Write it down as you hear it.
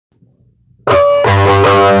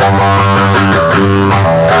What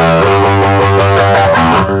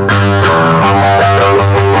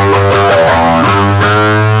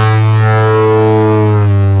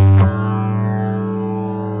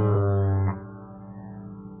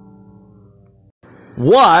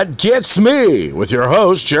Gets Me? With your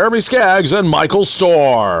hosts, Jeremy Skaggs and Michael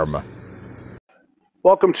Storm.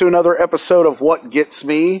 Welcome to another episode of What Gets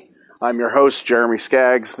Me. I'm your host, Jeremy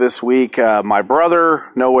Skaggs. This week, my brother,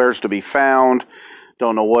 nowhere's to be found.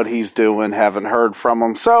 Don't know what he's doing, haven't heard from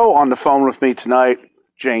him. So, on the phone with me tonight,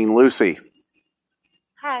 Jane Lucy.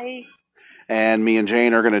 Hi. And me and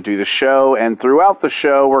Jane are going to do the show. And throughout the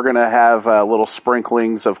show, we're going to have little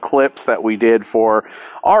sprinklings of clips that we did for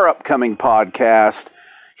our upcoming podcast,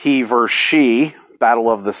 He vs. She, Battle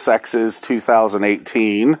of the Sexes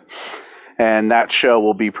 2018. And that show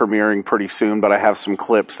will be premiering pretty soon, but I have some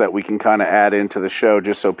clips that we can kind of add into the show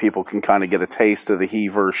just so people can kind of get a taste of the He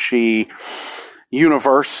vs. She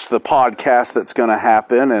universe, the podcast that's going to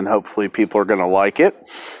happen, and hopefully people are going to like it.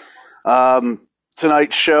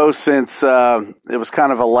 Tonight's show, since it was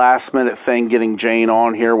kind of a last-minute thing getting Jane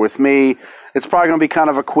on here with me, it's probably going to be kind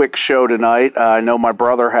of a quick show tonight. I know my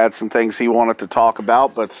brother had some things he wanted to talk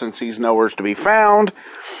about, but since he's nowhere to be found,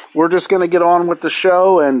 we're just going to get on with the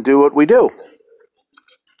show and do what we do.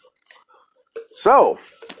 So,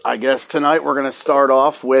 I guess tonight we're going to start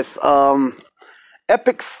off with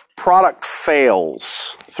epic product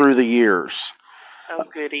fails through the years. Oh,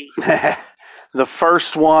 goody. The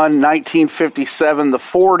first one, 1957, the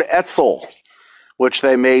Ford Edsel, which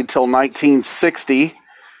they made till 1960.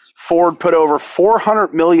 Ford put over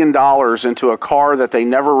 $400 million into a car that they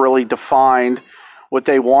never really defined what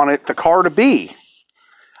they wanted the car to be.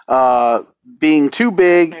 Being too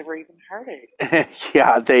big. Never even heard it.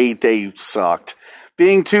 Yeah, they sucked.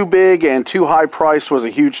 Being too big and too high priced was a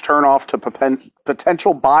huge turnoff to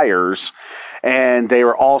potential buyers. And they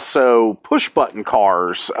were also push-button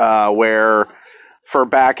cars, where for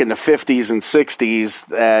back in the 50s and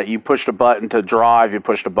 60s, you pushed a button to drive, you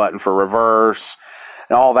pushed a button for reverse,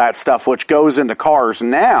 and all that stuff, which goes into cars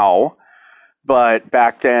now. But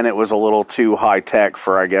back then, it was a little too high-tech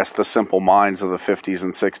for, I guess, the simple minds of the 50s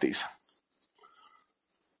and 60s.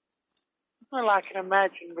 Well, I can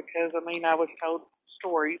imagine, because, I was told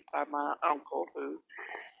stories by my uncle who,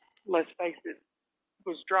 let's face it,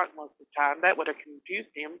 was drunk most of the time. That would have confused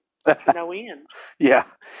him to no end. Yeah,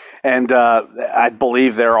 and I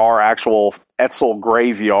believe there are actual Edsel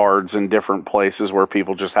graveyards in different places where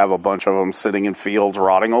people just have a bunch of them sitting in fields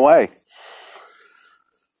rotting away.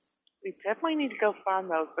 We definitely need to go find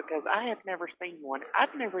those, because I have never seen one.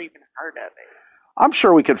 I've never even heard of it. I'm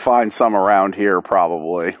sure we could find some around here,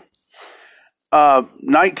 probably.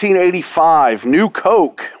 1985, New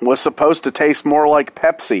Coke was supposed to taste more like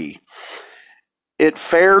Pepsi. It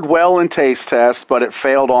fared well in taste tests, but it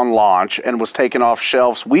failed on launch and was taken off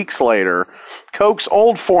shelves weeks later. Coke's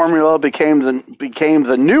old formula became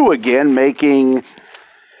the new again, making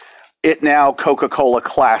it now Coca-Cola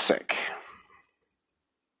Classic.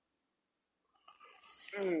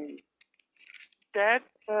 That's,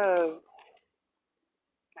 I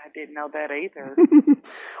didn't know that either.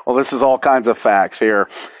 Well, this is all kinds of facts here.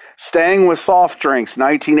 Staying with soft drinks,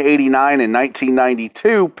 1989 and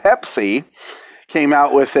 1992, Pepsi came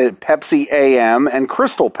out with it Pepsi AM and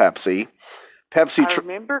Crystal Pepsi. I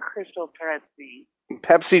remember Crystal Pepsi.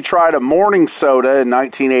 Pepsi tried a morning soda in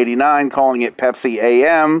 1989, calling it Pepsi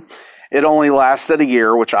AM. It only lasted a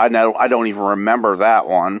year, which I don't even remember that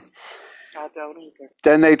one. I don't either.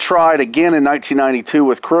 Then they tried again in 1992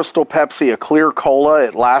 with Crystal Pepsi, a clear cola.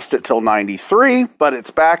 It lasted till 93, but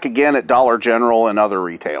it's back again at Dollar General and other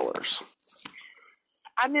retailers.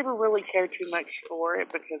 I never really cared too much for it,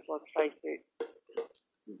 because let's face it,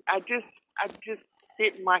 I just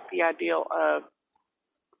didn't like the idea of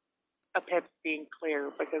a Pepsi being clear,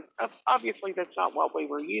 because obviously that's not what we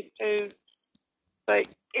were used to. But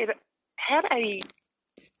it had a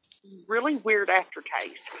really weird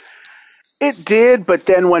aftertaste. It did, but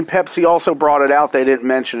then when Pepsi also brought it out, they didn't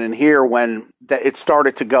mention in here, when it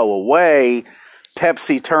started to go away,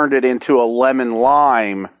 Pepsi turned it into a lemon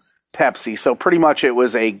lime Pepsi. So pretty much it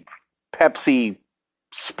was a Pepsi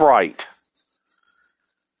Sprite.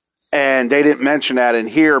 And they didn't mention that in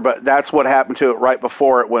here, but that's what happened to it right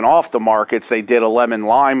before it went off the markets. They did a lemon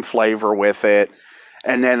lime flavor with it,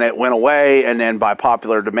 and then it went away, and then by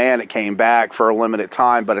popular demand, it came back for a limited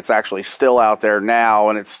time, but it's actually still out there now,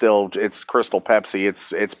 and it's Crystal Pepsi. It's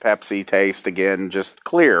Pepsi taste again, just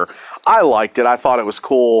clear. I liked it. I thought it was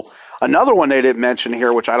cool. Another one they didn't mention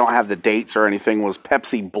here, which I don't have the dates or anything, was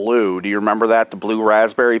Pepsi Blue. Do you remember that? The blue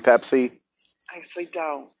raspberry Pepsi? I actually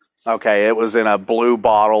don't. Okay, it was in a blue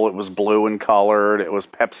bottle. It was blue in color. It was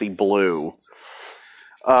Pepsi Blue.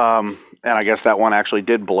 And I guess that one actually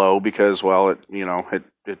did blow because, well, it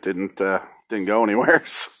didn't go anywhere.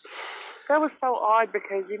 That was so odd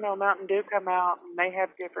because, Mountain Dew come out and they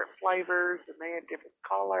have different flavors and they have different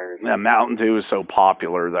colors. Yeah, Mountain Dew is so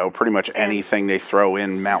popular, though. Pretty much anything they throw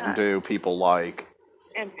in Mountain Dew, people like.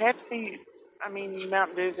 And Pepsi,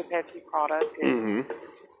 Mountain Dew is a Pepsi product. And,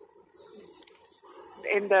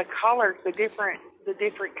 and the colors, the different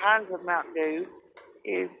kinds of Mountain Dew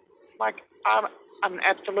is like, I'm an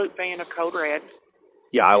absolute fan of Code Red.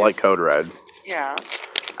 Yeah, I like Code Red. Yeah.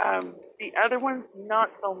 The other ones,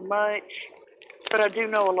 not so much, but I do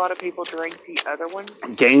know a lot of people drink the other ones.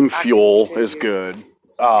 Game Fuel is good.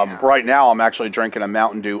 Right now, I'm actually drinking a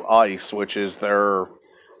Mountain Dew Ice, which is their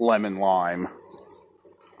lemon lime.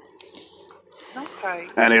 Okay.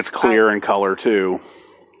 And it's clear in color, too.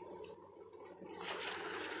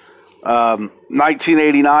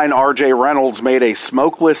 1989, R.J. Reynolds made a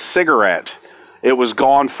smokeless cigarette. It was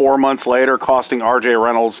gone 4 months later, costing R.J.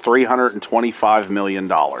 Reynolds $325 million.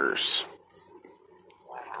 Wow.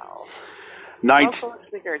 Smokeless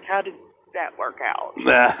cigarettes, how did that work out?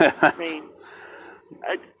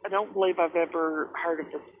 I don't believe I've ever heard of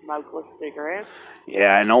a smokeless cigarette.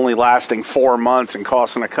 Yeah, and only lasting 4 months and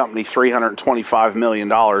costing a company $325 million.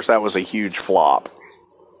 That was a huge flop.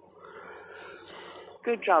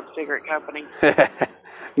 Good job, cigarette company.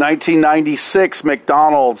 1996,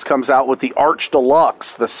 McDonald's comes out with the Arch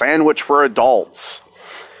Deluxe, the sandwich for adults.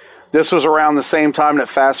 This was around the same time that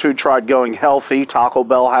fast food tried going healthy. Taco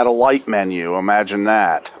Bell had a light menu. Imagine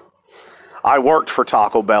that. I worked for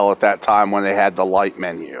Taco Bell at that time when they had the light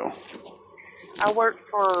menu. I worked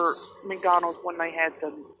for McDonald's when they had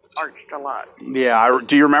the Arch Deluxe. Yeah,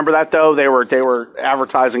 do you remember that though? They were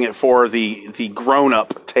advertising it for the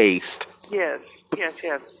grown-up taste. Yes.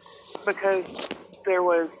 Because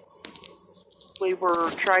we were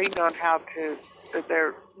trained on how that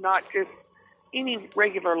they're not just any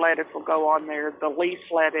regular lettuce will go on there, the leaf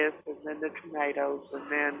lettuce and then the tomatoes and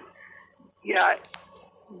then,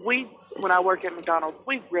 when I worked at McDonald's,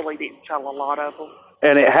 we really didn't sell a lot of them.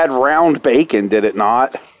 And it had round bacon, did it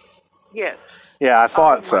not? Yes. Yeah, I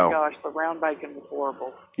thought so. Oh my gosh, the round bacon was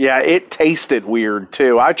horrible. Yeah, it tasted weird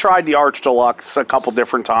too. I tried the Arch Deluxe a couple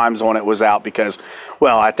different times when it was out because,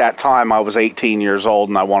 well, at that time I was 18 years old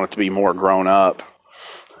and I wanted to be more grown up.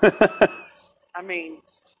 That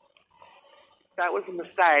was a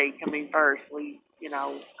mistake. First, we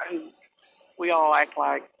all act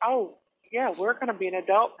like, oh, yeah, we're going to be an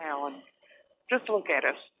adult now, and just look at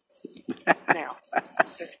us now.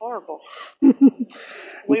 It's horrible.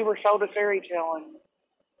 We were sold a fairy tale and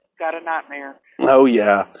got a nightmare. Oh,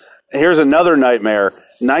 yeah. Here's another nightmare.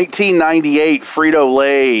 1998,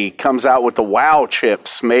 Frito-Lay comes out with the Wow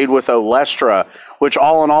chips made with Olestra, which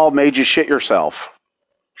all in all made you shit yourself.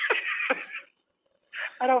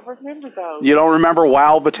 I don't remember those. You don't remember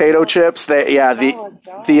Wow potato chips? The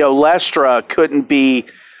Olestra couldn't be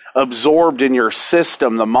absorbed in your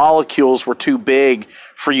system. The molecules were too big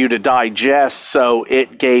for you to digest, so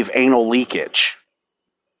it gave anal leakage.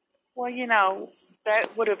 Well, that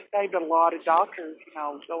would have saved a lot of doctors,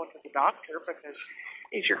 going to the doctor, because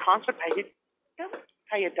if you're constipated, don't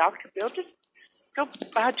pay a doctor bill. Just go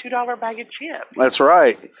buy a $2 bag of chips. That's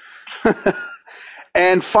right.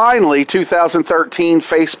 And finally, 2013,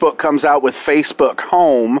 Facebook comes out with Facebook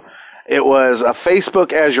Home. It was a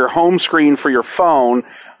Facebook as your home screen for your phone.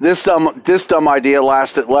 This dumb idea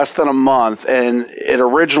lasted less than a month, and it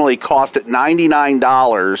originally costed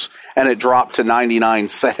 $99, and it dropped to 99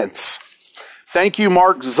 cents. Thank you,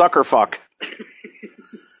 Mark Zuckerfuck.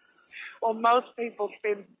 Well, most people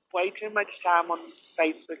spend way too much time on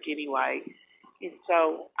Facebook anyway, and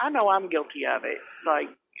so I know I'm guilty of it. Like,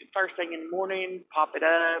 first thing in the morning, pop it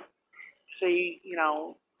up, see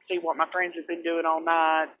what my friends have been doing all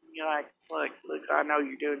night. And you're like, look, I know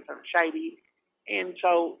you're doing something shady. And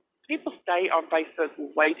so people stay on Facebook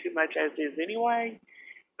way too much as is anyway.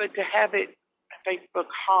 But to have it Facebook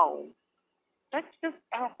Home, that's just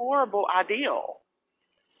a horrible ideal.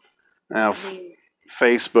 Now,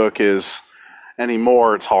 Facebook is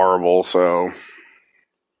anymore, it's horrible, so.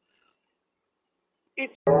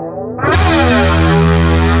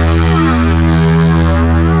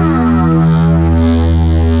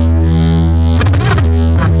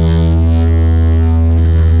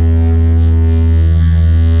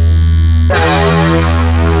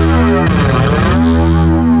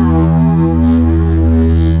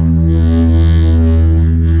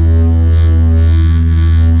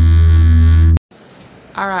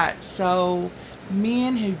 Alright, so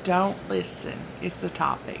men who don't listen is the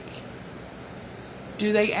topic.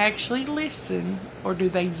 Do they actually listen, or do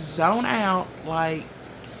they zone out like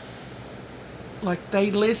Like,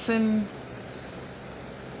 they listen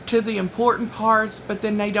to the important parts, but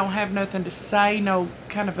then they don't have nothing to say, no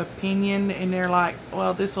kind of opinion, and they're like,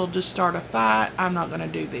 well, this will just start a fight, I'm not going to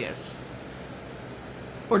do this.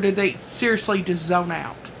 Or did they seriously just zone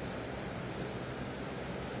out?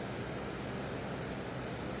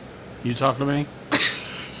 You talking to me?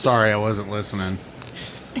 Sorry, I wasn't listening.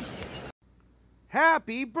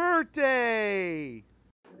 Happy birthday!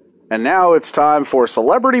 And now it's time for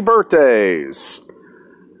celebrity birthdays.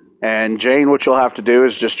 And Jane, what you'll have to do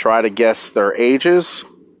is just try to guess their ages.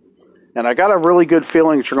 And I got a really good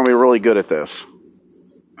feeling that you're going to be really good at this.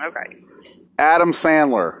 Okay. Adam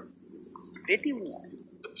Sandler. 51.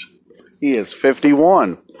 He is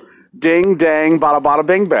 51. Ding, dang, bada, bada,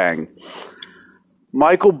 bing, bang.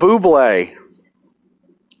 Michael Bublé.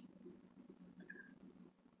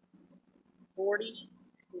 40.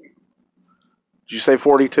 Did you say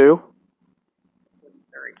 42?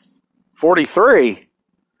 43?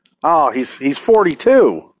 Oh, he's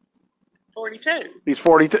 42. 42. He's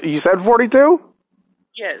 42. You said 42?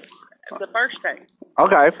 Yes. The first time.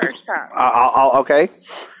 Okay. First time. Okay.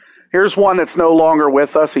 Here's one that's no longer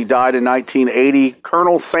with us. He died in 1980.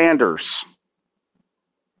 Colonel Sanders.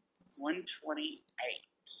 128.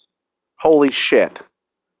 Holy shit.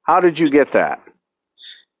 How did you get that?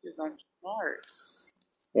 Because I'm smart.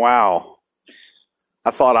 Wow.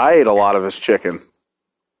 I thought I ate a lot of his chicken.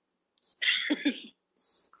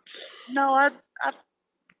 No, I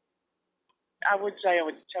would say I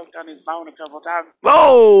would choked on his bone a couple of times.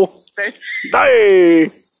 Oh! But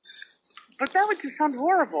Hey! that would just sound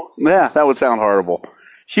horrible. Yeah, that would sound horrible.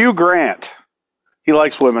 Hugh Grant. He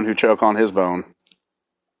likes women who choke on his bone.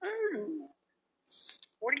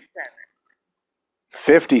 47.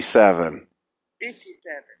 57. 57.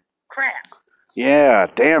 Crap. Yeah,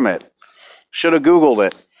 damn it. Should have Googled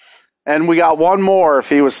it. And we got one more if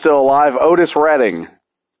he was still alive. Otis Redding.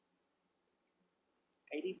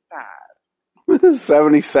 85.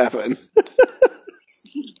 77.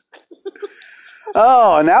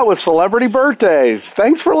 Oh, and that was Celebrity Birthdays.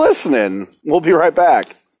 Thanks for listening. We'll be right back.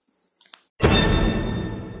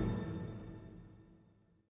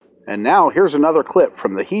 And now here's another clip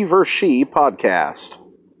from the He vs. She podcast.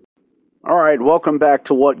 All right, welcome back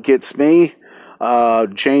to What Gets Me.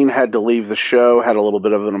 Jane had to leave the show, had a little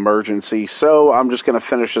bit of an emergency, so I'm just going to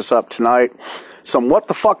finish this up tonight. Some what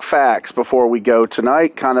the fuck facts before we go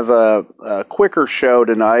tonight. Kind of a quicker show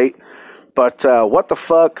tonight. But what the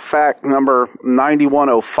fuck fact number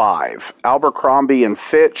 9105. Abercrombie and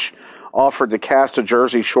Fitch offered the cast of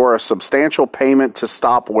Jersey Shore a substantial payment to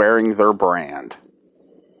stop wearing their brand.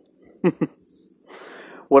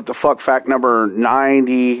 What the fuck fact number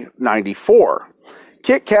 9094.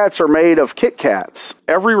 Kit Kats are made of Kit Kats.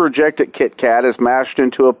 Every rejected Kit Kat is mashed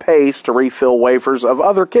into a paste to refill wafers of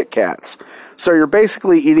other Kit Kats. So you're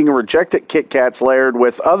basically eating rejected Kit Kats layered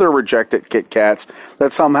with other rejected Kit Kats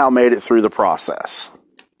that somehow made it through the process.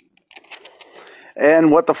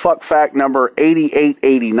 And what the fuck fact number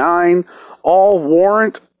 8889. All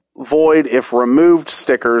warrant void if removed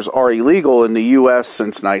stickers are illegal in the U.S.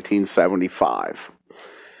 since 1975.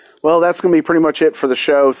 Well, that's going to be pretty much it for the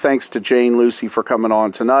show. Thanks to Jane Lucy for coming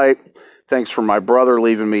on tonight. Thanks for my brother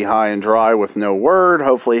leaving me high and dry with no word.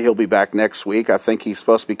 Hopefully he'll be back next week. I think he's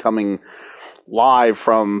supposed to be coming live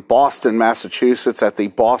from Boston, Massachusetts at the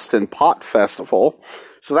Boston Pot Festival.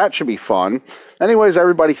 So that should be fun. Anyways,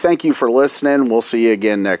 everybody, thank you for listening. We'll see you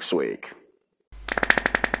again next week.